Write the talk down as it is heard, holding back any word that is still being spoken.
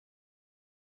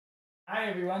Hi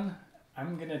everyone,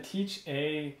 I'm going to teach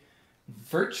a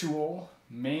virtual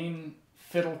Maine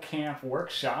fiddle camp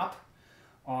workshop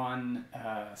on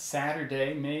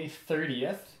Saturday, May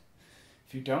 30th.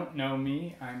 If you don't know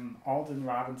me, I'm Alden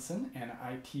and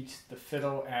I teach the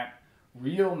fiddle at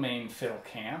Real Maine Fiddle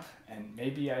Camp, and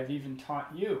maybe I've even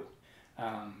taught you.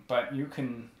 But you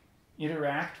can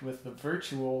interact with the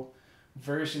virtual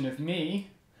version of me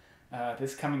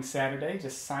this coming Saturday.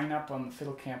 Just sign up on the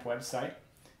Fiddle Camp website.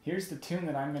 Here's the tune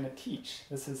that I'm going to teach.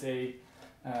 This is a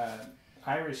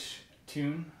Irish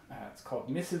tune. It's called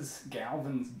Mrs.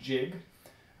 Galvin's Jig.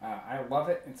 I love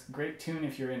it. It's a great tune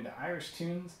if you're into Irish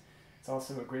tunes. It's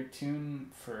also a great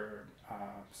tune for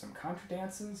some contra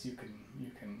dances. You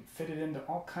can fit it into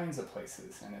all kinds of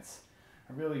places, and it's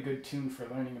a really good tune for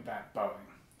learning about bowing.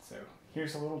 So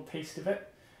here's a little taste of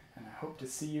it, and I hope to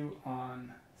see you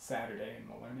on Saturday, and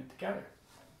we'll learn it together.